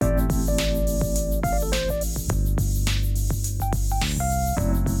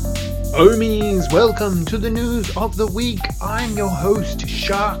Omies, welcome to the news of the week. I'm your host,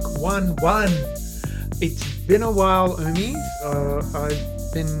 Shark11. It's been a while, Omies.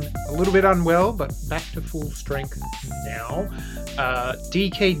 I've been a little bit unwell, but back to full strength now.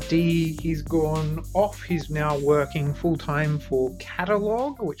 DKD, he's gone off. He's now working full time for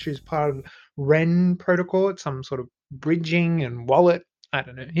Catalog, which is part of Ren protocol. It's some sort of bridging and wallet. I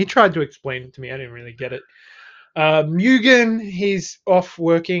don't know. He tried to explain it to me. I didn't really get it. Mugen, he's off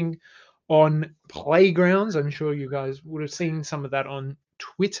working on Playgrounds. I'm sure you guys would have seen some of that on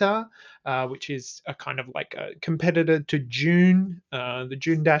Twitter, which is a kind of like a competitor to June, the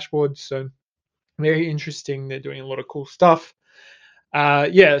June dashboard. So very interesting. They're doing a lot of cool stuff.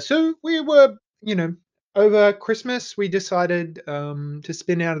 Yeah, so we were, over Christmas, we decided to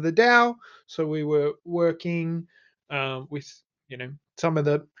spin out of the DAO. So we were working with, some of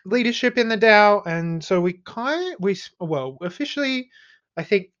the leadership in the DAO. And so officially, I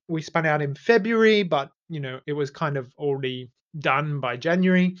think we spun out in February, but, it was kind of already done by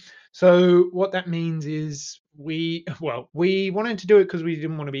January. So what that means is we wanted to do it because we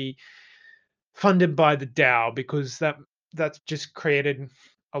didn't want to be funded by the DAO because that's just created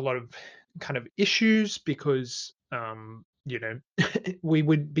a lot of kind of issues because we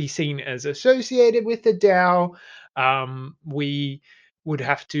would be seen as associated with the DAO. We would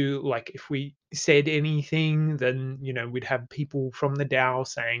have to, like, if we said anything, then we'd have people from the DAO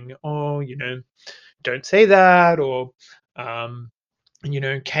saying, "Oh, don't say that," or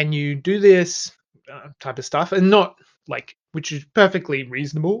 "Can you do this?" Type of stuff, and not like, which is perfectly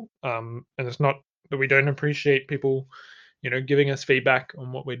reasonable. And it's not that we don't appreciate people, giving us feedback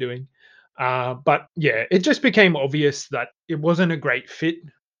on what we're doing. But yeah, it just became obvious that it wasn't a great fit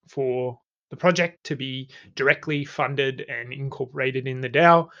for the project to be directly funded and incorporated in the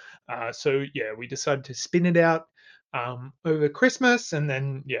DAO. So yeah, we decided to spin it out over Christmas, and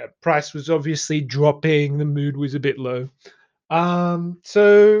then yeah, price was obviously dropping. The mood was a bit low.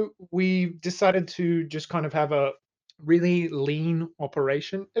 So we decided to just kind of have a really lean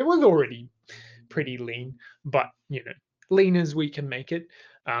operation. It was already pretty lean, but lean as we can make it.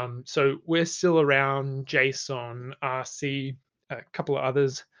 So we're still around JSON, RC, a couple of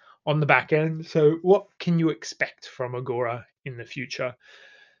others on the back end. So what can you expect from Agora in the future?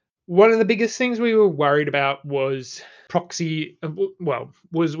 One of the biggest things we were worried about was proxy.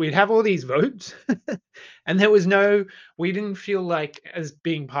 Was we'd have all these votes, and there was no. We didn't feel like, as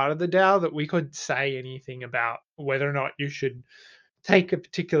being part of the DAO, that we could say anything about whether or not you should take a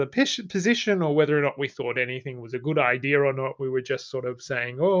particular position or whether or not we thought anything was a good idea or not. We were just sort of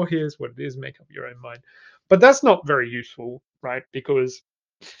saying, "Oh, here's what it is. Make up your own mind." But that's not very useful, right? Because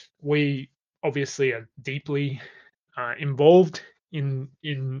we obviously are deeply involved in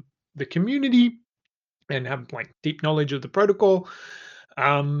the community and have like deep knowledge of the protocol.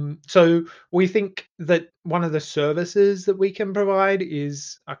 So we think that one of the services that we can provide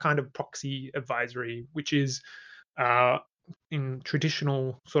is a kind of proxy advisory, which is uh, in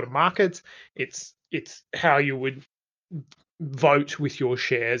traditional sort of markets, it's how you would vote with your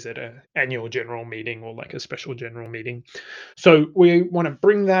shares at a annual general meeting or like a special general meeting. So we want to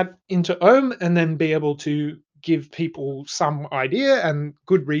bring that into Ohm and then be able to give people some idea and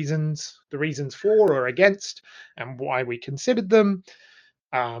good reasons, the reasons for or against, and why we considered them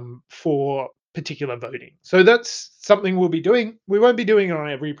for particular voting. So that's something we'll be doing. We won't be doing it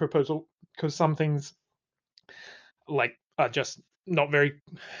on every proposal because some things like are just not very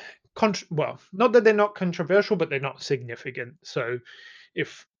not that they're not controversial, but they're not significant. So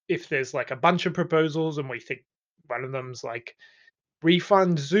if there's like a bunch of proposals and we think one of them's like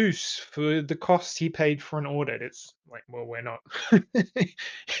refund Zeus for the cost he paid for an audit, it's like, well, we're not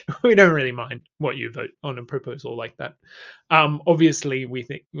we don't really mind what you vote on a proposal like that. Obviously we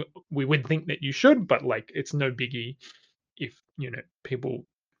would think that you should, but like it's no biggie if people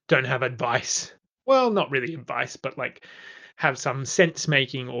don't have advice, well, not really advice, but like have some sense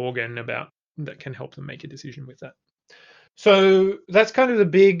making organ about that can help them make a decision with that. So that's kind of the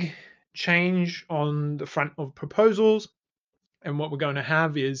big change on the front of proposals. And what we're going to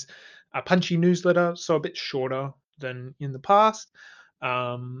have is a punchy newsletter, so a bit shorter than in the past.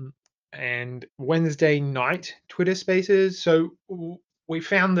 And Wednesday night Twitter Spaces. So we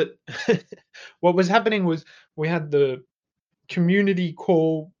found that what was happening was we had the community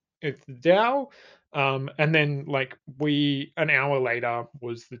call at the DAO, and then like we an hour later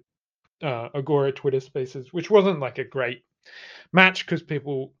was the Agora Twitter Spaces, which wasn't like a great match because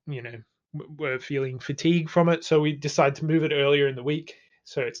people, were feeling fatigue from it. So we decided to move it earlier in the week.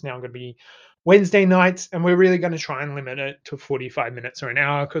 So it's now going to be Wednesday nights, and we're really going to try and limit it to 45 minutes or an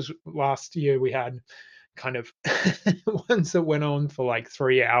hour because last year we had kind of ones that went on for like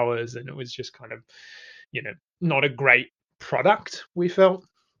 3 hours, and it was just kind of, you know, not a great product, we felt.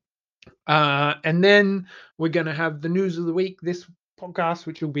 And then we're going to have the news of the week, this podcast,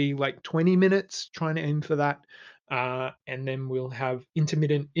 which will be like 20 minutes, trying to aim for that. And then we'll have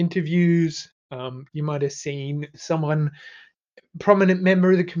intermittent interviews. You might have seen someone, prominent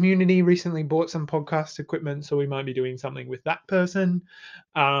member of the community, recently bought some podcast equipment, so we might be doing something with that person.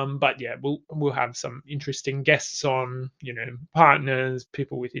 But yeah, we'll have some interesting guests on, partners,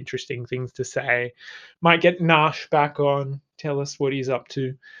 people with interesting things to say. Might get Nash back on, tell us what he's up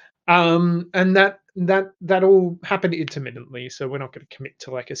to. And that'll happen intermittently, so we're not going to commit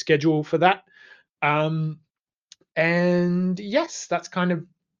to like a schedule for that. Um, and yes, that's kind of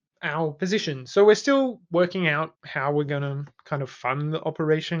our position. So we're still working out how we're going to kind of fund the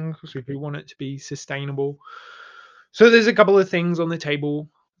operation, because we do want it to be sustainable. So there's a couple of things on the table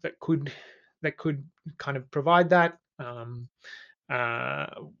that could kind of provide that. Uh,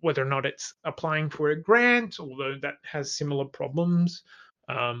 Whether or not it's applying for a grant, although that has similar problems.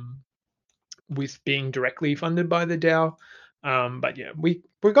 With being directly funded by the DAO. But yeah, we've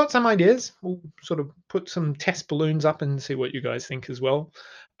got some ideas. We'll sort of put some test balloons up and see what you guys think as well.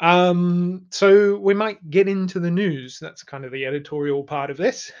 So we might get into the news. That's kind of the editorial part of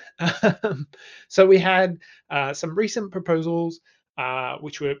this. So we had some recent proposals,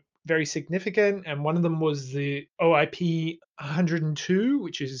 which were very significant, and one of them was the OIP 102,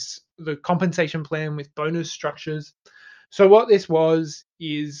 which is the compensation plan with bonus structures. So what this was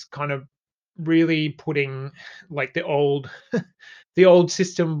is kind of really putting like the old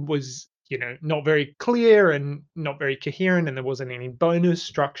system was, not very clear and not very coherent, and there wasn't any bonus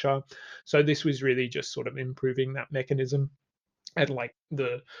structure. So this was really just sort of improving that mechanism. And like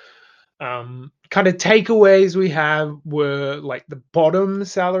the kind of takeaways we have were like the bottom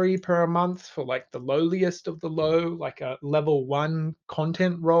salary per month for like the lowliest of the low, like a level 1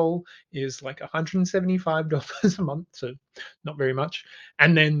 content role, is like $175 a month, so not very much.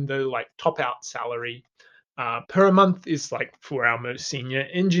 And then the like top out salary per month is like for our most senior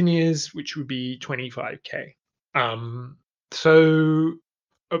engineers, which would be 25K. Um, so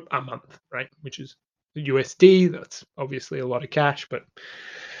a month, right? Which is USD. That's obviously a lot of cash, but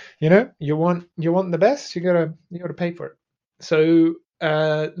you want the best, you gotta pay for it. So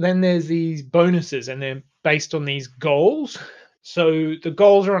then there's these bonuses, and they're based on these goals. So the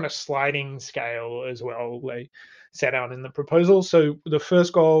goals are on a sliding scale as well, they set out in the proposal. So the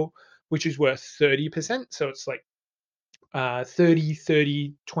first goal, which is worth 30%, so it's like 30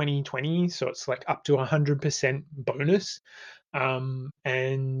 30 20 20, so it's like up to 100% bonus.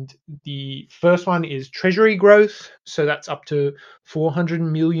 And the first one is treasury growth, so that's up to $400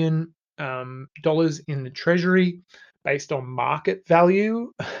 million dollars in the treasury, based on market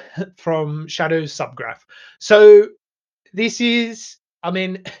value from Shadow's subgraph. So this is, I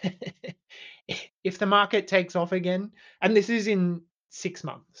mean, if the market takes off again, and this is in 6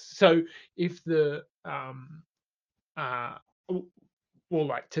 months, so if the uh, well,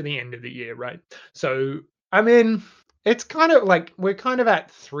 like to the end of the year, right? So I mean, it's kind of like we're kind of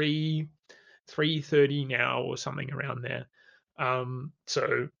at 330 now or something around there.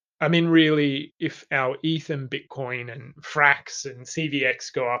 So I mean, really, if our ETH and Bitcoin and Frax and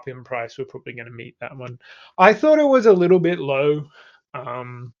CVX go up in price, we're probably going to meet that one. I thought it was a little bit low,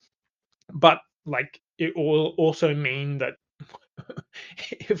 um, but like it will also mean that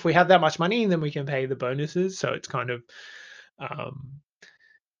if we have that much money, then we can pay the bonuses. So it's um,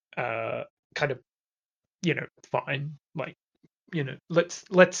 uh, kind of, fine. Like,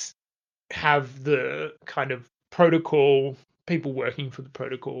 let's have the kind of protocol, people working for the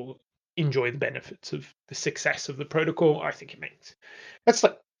protocol, enjoy the benefits of the success of the protocol. I think it makes that's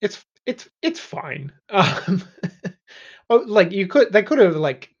like it's fine. Like they could have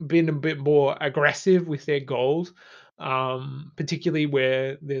like been a bit more aggressive with their goals, particularly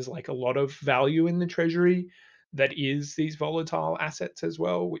where there's like a lot of value in the treasury that is these volatile assets as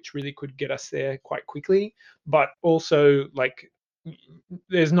well, which really could get us there quite quickly. But also, like,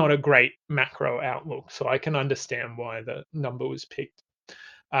 there's not a great macro outlook, so I can understand why the number was picked.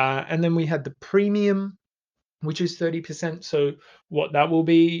 And then we had the premium, which is 30%. So what that will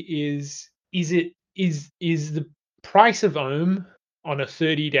be is the price of Ohm on a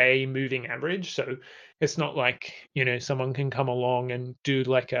 30-day moving average. So it's not like, someone can come along and do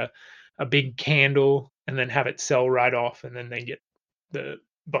like a big candle and then have it sell right off and then they get the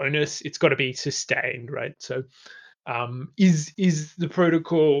bonus. It's got to be sustained, right? So is the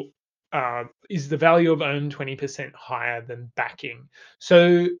protocol, is the value of Ohm 20% higher than backing?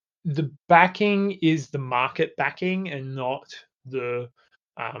 So the backing is the market backing and not the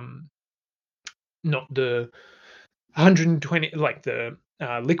um, not the 120, like the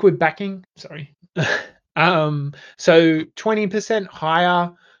liquid backing. Sorry. So 20%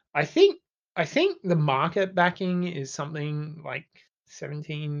 higher. I think I think the market backing is something like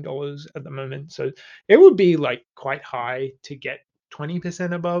 $17 at the moment. So it would be like quite high to get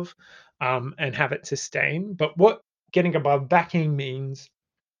 20% above and have it sustain. But what getting above backing means,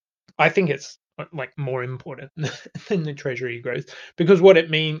 I think it's like more important than the treasury growth, because what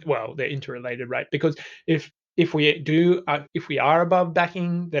it means, well, they're interrelated, right? Because if we are above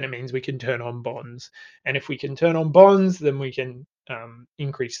backing, then it means we can turn on bonds, and if we can turn on bonds, then we can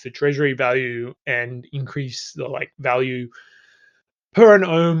increase the treasury value and increase the like value per an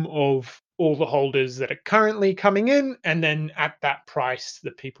ohm of all the holders that are currently coming in, and then at that price,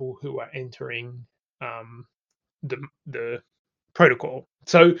 the people who are entering um, the protocol.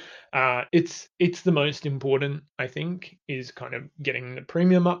 So it's the most important, I think, is kind of getting the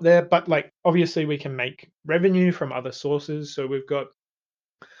premium up there. But like obviously we can make revenue from other sources. So we've got,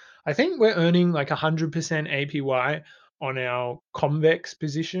 I think we're earning like 100% APY on our convex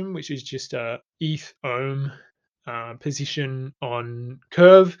position, which is just a ETH ohm position on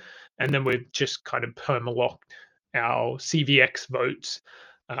Curve, and then we've just kind of permalocked our CVX votes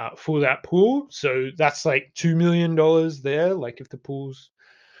for that pool. So that's like $2 million there. Like if the pool's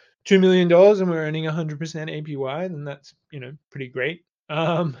 $2 million and we're earning 100% APY, then that's pretty great.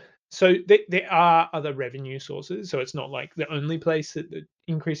 So there are other revenue sources. So it's not like the only place that the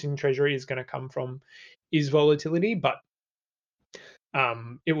increase in treasury is going to come from is volatility, but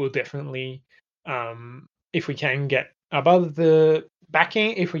it will definitely, if we can get above the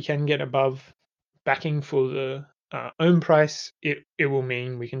backing, if we can get above backing for the own price, it will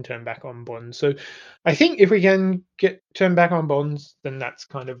mean we can turn back on bonds. So I think if we can get turn back on bonds, then that's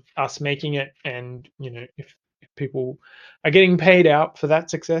kind of us making it. And if people are getting paid out for that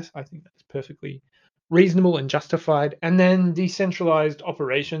success, I think that's perfectly reasonable and justified. And then decentralized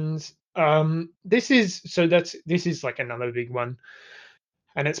operations. This is like another big one,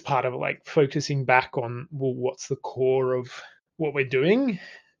 and it's part of like focusing back on, well, what's the core of what we're doing.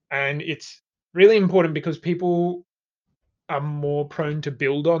 And it's really important because people are more prone to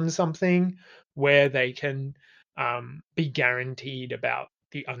build on something where they can be guaranteed about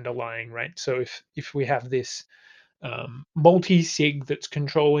the underlying, right? So if we have this multi-sig that's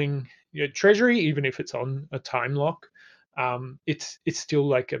controlling your treasury, even if it's on a time lock, it's still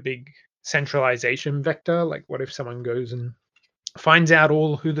like a big centralization vector. Like what if someone goes and finds out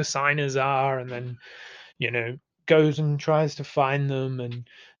all who the signers are, and then you know goes and tries to find them, and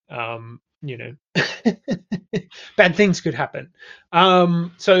um you know bad things could happen.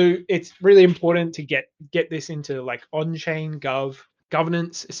 So it's really important to get this into like on-chain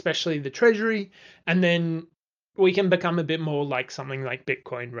governance, especially the treasury, and then we can become a bit more like something like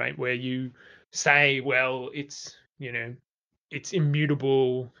Bitcoin, right, where you say, well, it's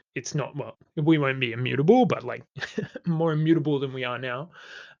immutable. It's not, well, we won't be immutable, but like more immutable than we are now,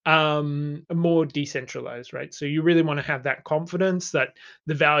 more decentralized, right? So you really want to have that confidence that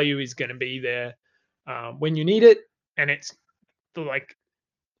the value is going to be there when you need it, and it's like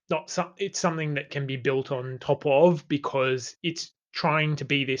not it's something that can be built on top of, because it's trying to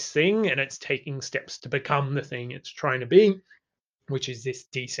be this thing and it's taking steps to become the thing it's trying to be, which is this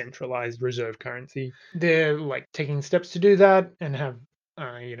decentralized reserve currency. They're like taking steps to do that and have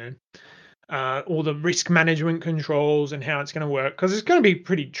uh, you know all the risk management controls and how it's going to work, because it's going to be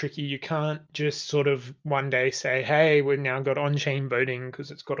pretty tricky. You can't just sort of one day say, hey, we've now got on-chain voting,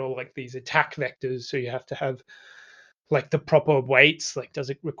 because it's got all like these attack vectors. So you have to have like the proper weights. Like, does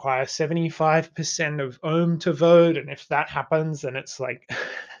it require 75% of ohm to vote? And if that happens, then it's like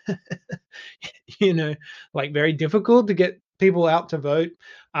you know like very difficult to get people out to vote.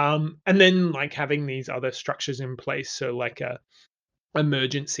 And then like having these other structures in place, so like a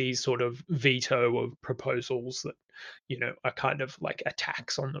emergency sort of veto of proposals that are kind of like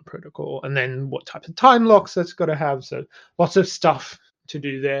attacks on the protocol, and then what type of time locks that's got to have. So lots of stuff to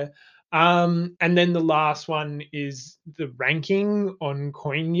do there. And then the last one is the ranking on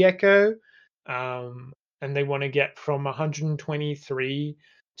CoinGecko, and they want to get from 123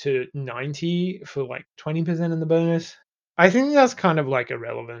 to 90 for like 20% of the bonus. I think that's kind of like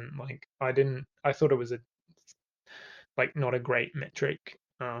irrelevant. Like I thought it was a like not a great metric.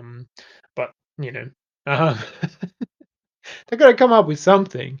 But uh, they're gonna come up with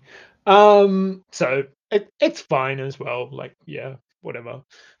something. So it's fine as well. Like, yeah, whatever.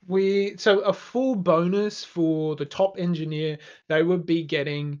 So a full bonus for the top engineer, they would be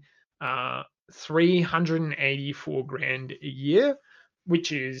getting 384 grand a year,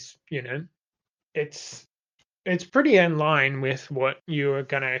 which is, it's it's pretty in line with what you're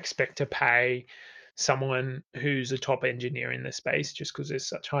going to expect to pay someone who's a top engineer in the space, just because there's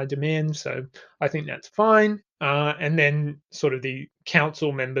such high demand. So I think that's fine. And then sort of the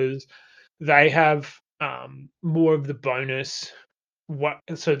council members, they have more of the bonus.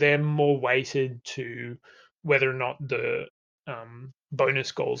 So they're more weighted to whether or not the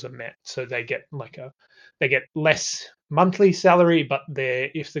bonus goals are met. So they get less monthly salary, but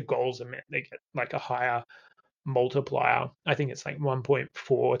if the goals are met, they get like a higher multiplier. I think it's like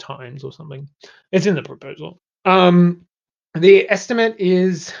 1.4 times or something. It's in the proposal. The estimate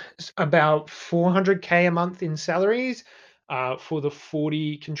is about 400K a month in salaries for the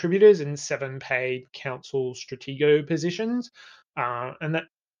 40 contributors and 7 paid council stratego positions. And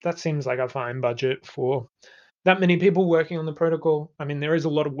that seems like a fine budget for that many people working on the protocol. I mean, there is a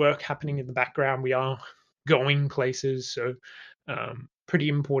lot of work happening in the background. We are going places, so pretty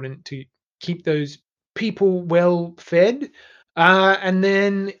important to keep those people well fed. And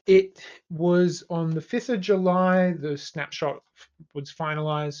then it was on the 5th of July, the snapshot was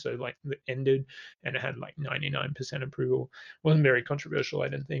finalized. So, like, it ended and it had like 99% approval. Wasn't very controversial, I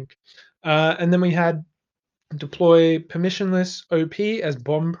don't think. And then we had deploy permissionless OP as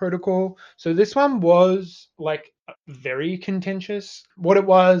bomb protocol. So this one was like very contentious. What it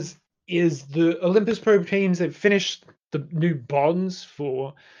was is the Olympus Pro teams have finished the new bonds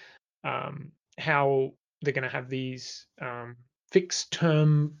for how they're going to have these fixed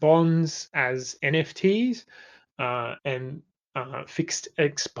term bonds as NFTs and fixed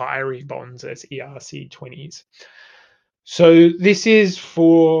expiry bonds as ERC20s. So this is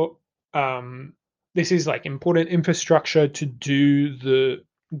like important infrastructure to do the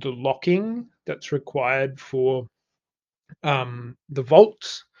locking that's required for the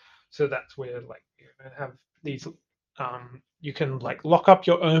vaults. So that's where like you have these you can like lock up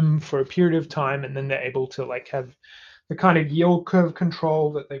your ohm for a period of time, and then they're able to like have the kind of yield curve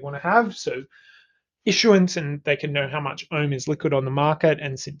control that they want to have. So issuance, and they can know how much ohm is liquid on the market,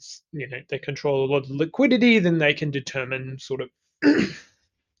 and since they control a lot of liquidity, then they can determine sort of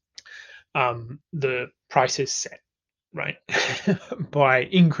the price is set, right? By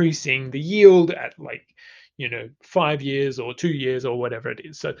increasing the yield at like 5 years or 2 years or whatever it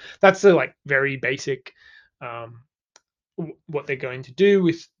is. So that's the like very basic what they're going to do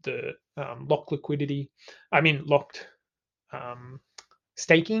with the locked liquidity. I mean locked um,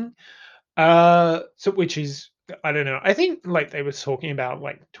 staking. So which is, I don't know. I think like they were talking about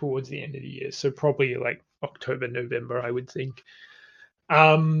like towards the end of the year, so probably like October, November, I would think.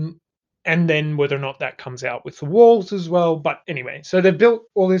 Um, and then whether or not that comes out with the walls as well. But anyway, so they've built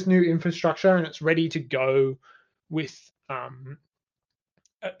all this new infrastructure and it's ready to go with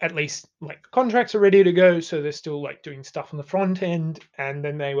at least like the contracts are ready to go. So they're still like doing stuff on the front end. And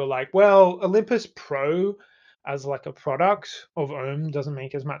then they were like, well, Olympus Pro as like a product of Ohm doesn't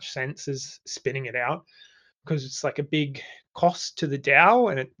make as much sense as spinning it out because it's like a big cost to the DAO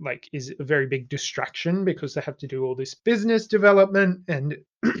and it like is a very big distraction because they have to do all this business development and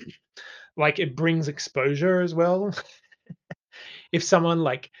like it brings exposure as well. If someone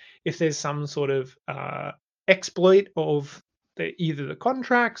like if there's some sort of exploit of either the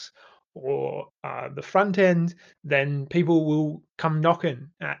contracts or the front end, then people will come knocking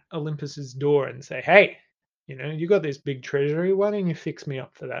at Olympus's door and say, "Hey, you got this big treasury. Why don't you fix me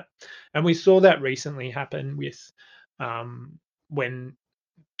up for that?" And we saw that recently happen with when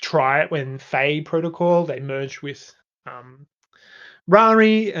when Fei Protocol they merged with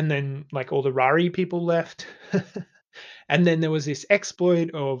Rari, and then like all the Rari people left. And then there was this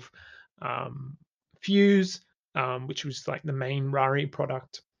exploit of Fuse, which was like the main Rari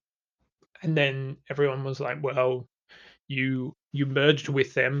product. And then everyone was like, well, you merged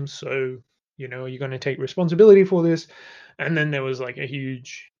with them, so you're going to take responsibility for this. And then there was like a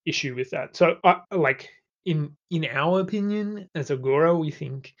huge issue with that. So like in our opinion as Agora, we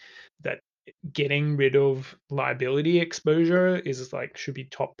think that getting rid of liability exposure is like should be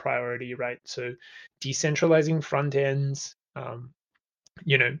top priority, right? So decentralizing front ends,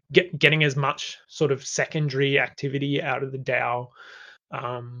 getting as much sort of secondary activity out of the DAO.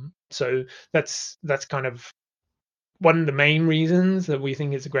 So that's kind of one of the main reasons that we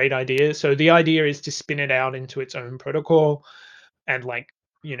think it's a great idea. So the idea is to spin it out into its own protocol, and like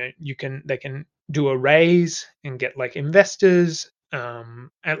they can do a raise and get like investors.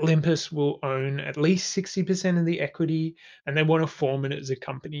 Olympus will own at least 60% of the equity, and they want to form it as a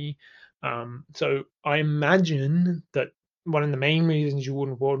company. So I imagine that one of the main reasons you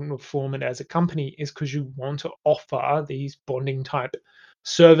wouldn't want to form it as a company is because you want to offer these bonding type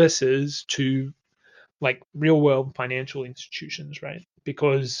services to like real world financial institutions, right?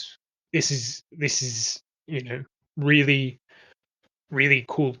 Because this is really, really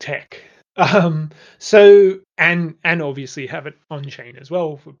cool tech. So and obviously have it on chain as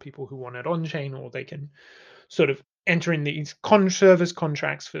well for people who want it on chain, or they can sort of enter in these service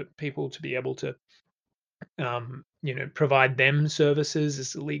contracts for people to be able to provide them services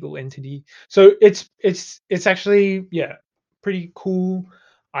as a legal entity. So it's actually, yeah, pretty cool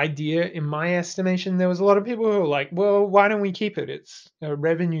idea in my estimation. There was a lot of people who were like, well, why don't we keep it? It's a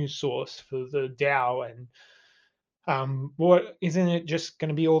revenue source for the DAO, and what isn't it just going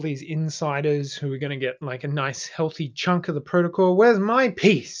to be all these insiders who are going to get like a nice healthy chunk of the protocol? Where's my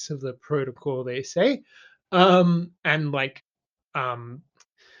piece of the protocol, they say. And like um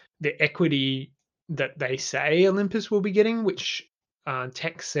the equity that they say Olympus will be getting, which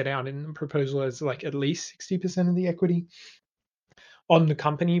tech set out in the proposal as like at least 60% of the equity on the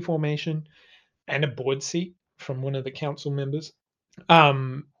company formation, and a board seat from one of the council members.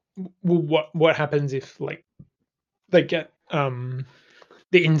 Um, what happens if like they get the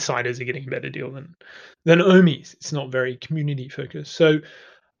insiders are getting a better deal than Omis? It's not very community focused. So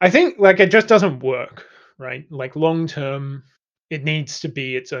I think like it just doesn't work, right? Like long term, it needs to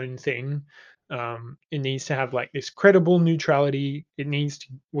be its own thing. It needs to have like this credible neutrality.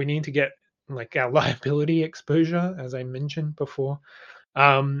 We need to get like our liability exposure, as I mentioned before,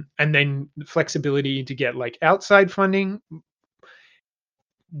 and then flexibility to get like outside funding.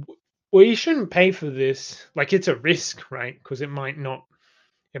 We shouldn't pay for this. Like it's a risk, right? Because it might not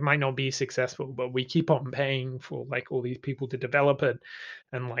be successful, but we keep on paying for like all these people to develop it,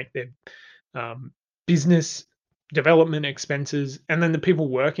 and like their um, business development expenses, and then the people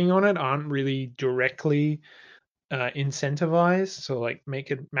working on it aren't really directly incentivized to like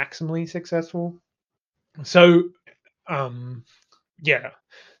make it maximally successful. So um, yeah,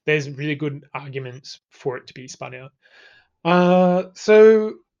 there's really good arguments for it to be spun out.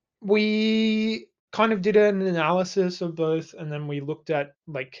 So we kind of did an analysis of both, and then we looked at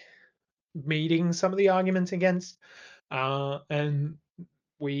like meeting some of the arguments against. And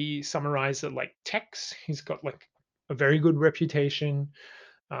we summarized that like Tex, he's got like a very good reputation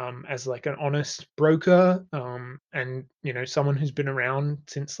as like an honest broker, and someone who's been around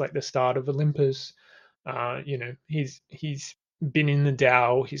since like the start of Olympus. He's been in the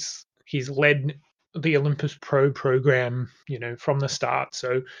DAO. He's led the Olympus Pro program, from the start.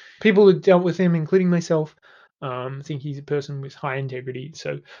 So people who dealt with him, including myself, think he's a person with high integrity.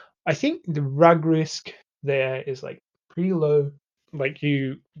 So I think the rug risk there is like pretty low. Like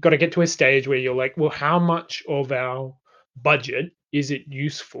you got to get to a stage where you're like, well, how much of our budget is it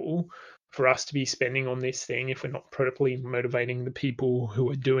useful for us to be spending on this thing if we're not properly motivating the people who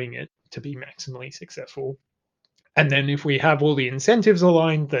are doing it to be maximally successful? And then if we have all the incentives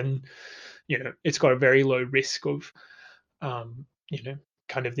aligned, then it's got a very low risk of um, you know,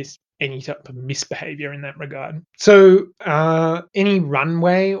 kind of this any type of misbehavior in that regard. So any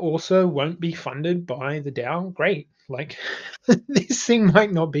runway also won't be funded by the DAO. Great. Like this thing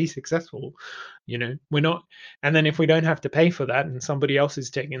might not be successful. We're not, and then if we don't have to pay for that and somebody else is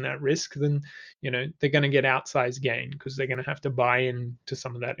taking that risk, then they're going to get outsized gain because they're going to have to buy into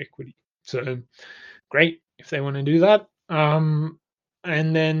some of that equity. So great if they want to do that. And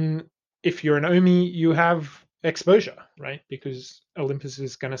then if you're an OMI, you have exposure, right? Because Olympus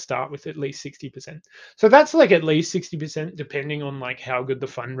is going to start with at least 60%. So that's like at least 60%, depending on like how good the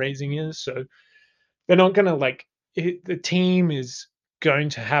fundraising is. So they're not going to the team is going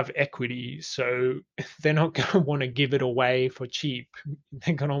to have equity. So they're not going to want to give it away for cheap.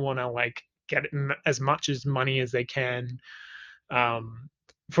 They're going to want to like get as much as money as they can um,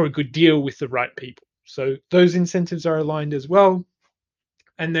 for a good deal with the right people. So those incentives are aligned as well.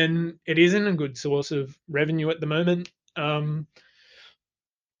 And then it isn't a good source of revenue at the moment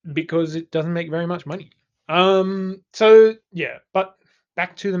because it doesn't make very much money. So yeah, but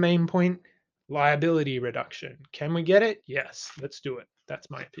back to the main point, liability reduction. Can we get it? Yes, let's do it. That's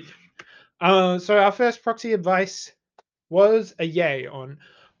my opinion. So our first proxy advice was a yay on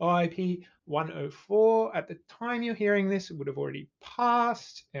OIP 104. At the time you're hearing this, it would have already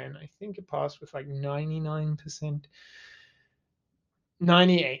passed, and I think it passed with like 99%,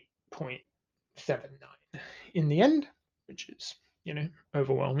 98.79 in the end, which is,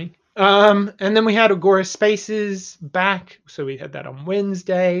 overwhelming. And then we had Agora Spaces back. So we had that on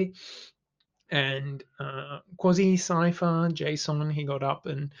Wednesday. And Quasi Cypher, Jason, he got up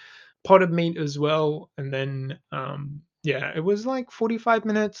and potted meat as well. And then, yeah, it was like 45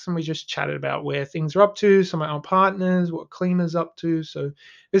 minutes and we just chatted about where things are up to, some of our partners, what Klima's up to. So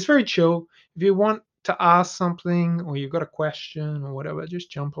it's very chill. If you want to ask something, or you've got a question or whatever,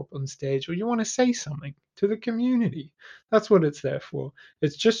 just jump up on stage, or you want to say something to the community. That's what it's there for.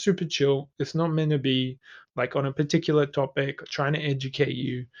 It's just super chill. It's not meant to be like on a particular topic, trying to educate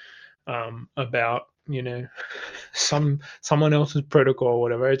you about someone else's protocol or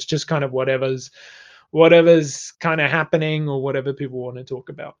whatever. It's just kind of whatever's kind of happening or whatever people want to talk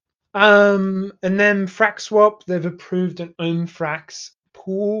about. And then FraxSwap, they've approved an OhmFrax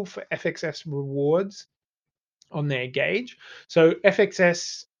pool for FXS rewards on their gauge. So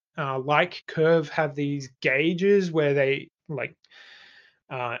FXS, like Curve, have these gauges where they like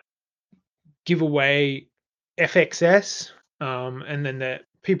uh, give away FXS, and then the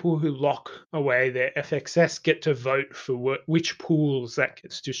people who lock away their FXS get to vote for which pools that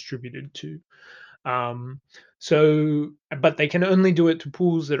gets distributed to. Um, but they can only do it to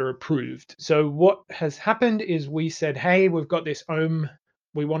pools that are approved. So what has happened is we said, hey, we've got this Ohm,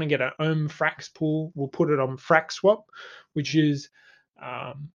 we want to get an Ohm Frax pool. We'll put it on FraxSwap, which is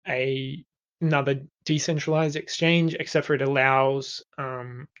another decentralized exchange, except for it allows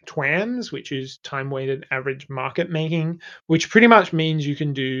TWAMs, which is time weighted average market making, which pretty much means you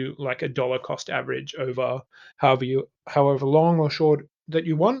can do like a dollar cost average over however long or short that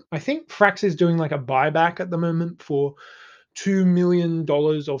you want. I think Frax is doing like a buyback at the moment for $2 million of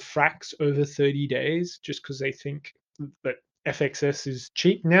Frax over 30 days, just because they think that FXS is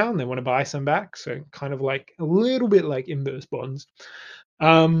cheap now and they want to buy some back. So kind of like a little bit like inverse bonds.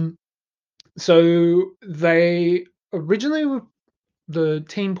 So they originally the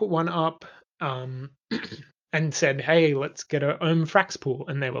team put one up and said, "Hey, let's get our own Frax pool,"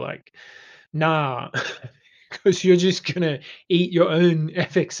 and they were like, "Nah." Because you're just gonna eat your own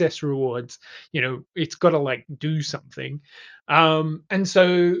FXS rewards. It's got to like do something. And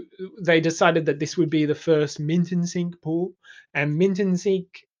so they decided that this would be the first Mint and Sync pool, and Mint and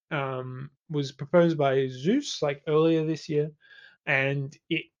Sync was proposed by Zeus like earlier this year, and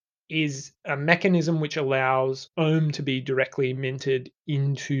it is a mechanism which allows Ohm to be directly minted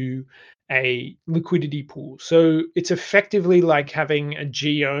into a liquidity pool. So it's effectively like having a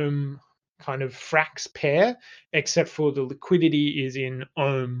G-Ohm kind of Frax pair, except for the liquidity is in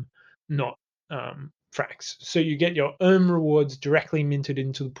Ohm, not Frax. So you get your Ohm rewards directly minted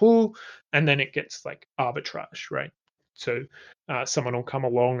into the pool, and then it gets like arbitrage, right? So someone will come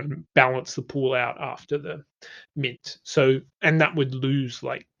along and balance the pool out after the mint. So, and that would lose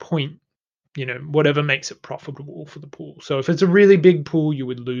like point, whatever makes it profitable for the pool. So if it's a really big pool, you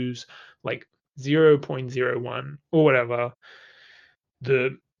would lose like 0.01 or whatever.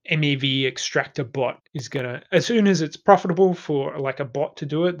 The MEV extractor bot is gonna, as soon as it's profitable for like a bot to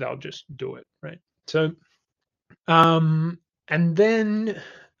do it, they'll just do it, right? So, and then,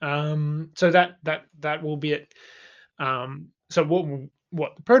 so that will be it. So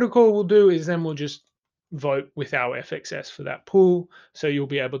what the protocol will do is then we'll just vote with our FXS for that pool. So you'll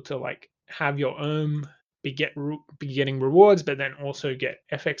be able to like have your own be getting rewards, but then also get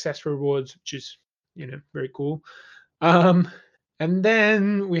FXS rewards, which is very cool. And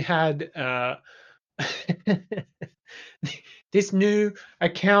then we had this new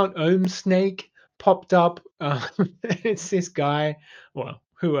account, Ohm Snake, popped up. It's this guy, well,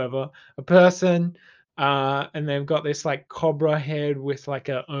 whoever, a person, and they've got this like cobra head with like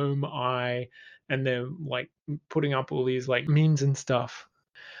a Ohm eye, and they're like putting up all these like memes and stuff.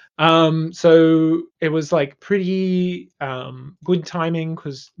 So it was like pretty good timing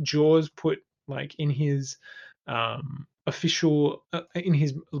because Jaws put like in his official in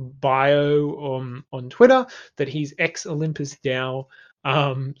his bio on Twitter that he's ex Olympus DAO.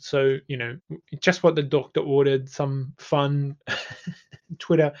 So just what the doctor ordered, some fun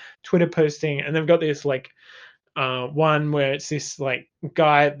Twitter Twitter posting, and they've got this like one where it's this like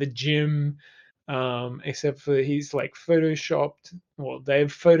guy at the gym, except for he's like photoshopped, well,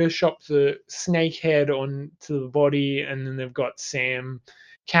 they've photoshopped the snake head onto the body, and then they've got Sam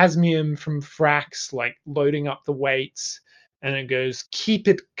Casmium from Frax like loading up the weights, and it goes, "Keep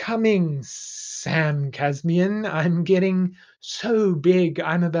it coming, Sam Casmian. I'm getting so big,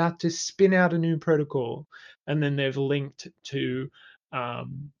 I'm about to spin out a new protocol." And then they've linked to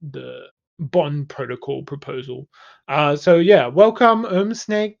the Bond protocol proposal. So yeah, welcome Ohm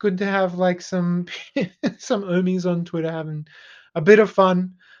Snake. Good to have like some some Ohmies on Twitter having a bit of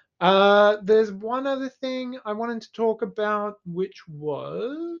fun. There's one other thing I wanted to talk about, which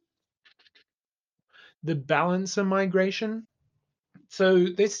was the balancer migration. So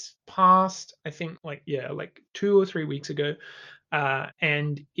this passed, I think, like 2 or 3 weeks ago,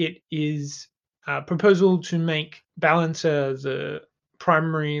 and it is a proposal to make Balancer the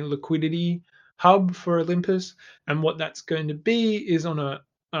primary liquidity hub for Olympus. And what that's going to be is on a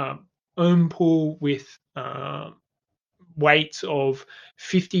ohm pool with weights of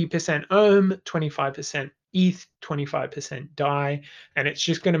 50% ohm, 25% ETH, 25% DAI, and it's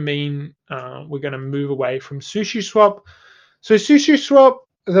just going to mean we're going to move away from Sushi Swap. So Sushi Swap,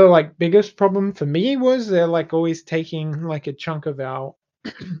 the like biggest problem for me was they're like always taking like a chunk of our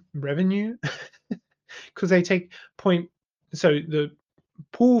revenue because they take point. So the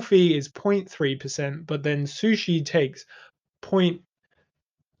pool fee is 0.3%, but then Sushi takes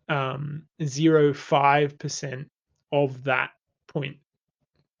 0.05% of that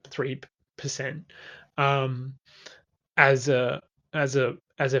 0.3% um, as a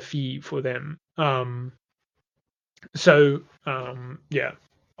fee for them. Yeah,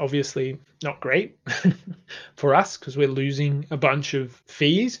 obviously not great for us because we're losing a bunch of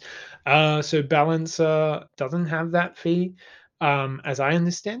fees. So Balancer doesn't have that fee, as I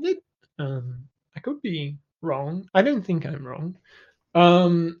understand it. I could be wrong. I don't think I'm wrong.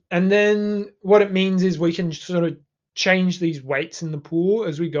 And then what it means is we can sort of change these weights in the pool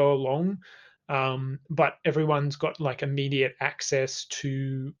as we go along. But everyone's got like immediate access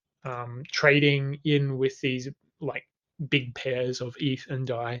to trading in with these like big pairs of ETH and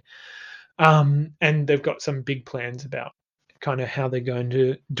DAI. And they've got some big plans about kind of how they're going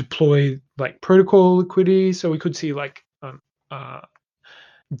to deploy like protocol liquidity. So we could see like DAI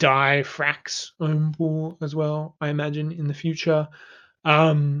Frax own pool as well, I imagine, in the future.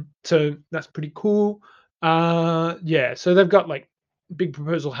 So that's pretty cool. Yeah, so they've got like big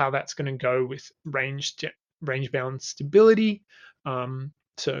proposal how that's going to go with range bound stability.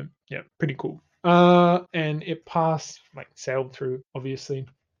 So yeah, pretty cool. And it passed like sailed through, obviously.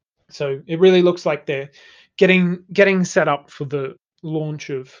 So it really looks like they're getting set up for the launch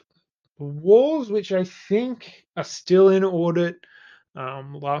of Wars, which I think are still in audit.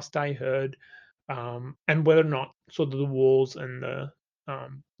 Last I heard, and whether or not sort of the walls and the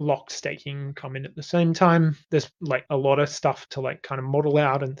lock staking come in at the same time. There's like a lot of stuff to like kind of model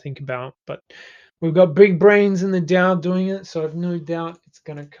out and think about, but we've got big brains in the DAO doing it, so I've no doubt it's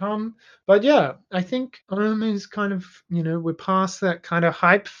gonna come. But yeah, I think is kind of, we're past that kind of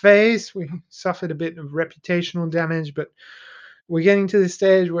hype phase. We suffered a bit of reputational damage, but we're getting to the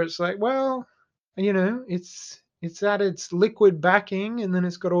stage where it's like, well, it's at its liquid backing, and then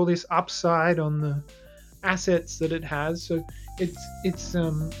it's got all this upside on the assets that it has. So it's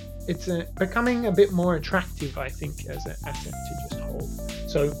becoming a bit more attractive, I think, as an asset to just hold.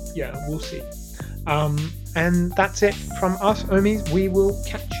 So yeah, we'll see. And that's it from us, Omis. We will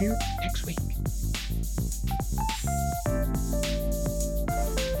catch you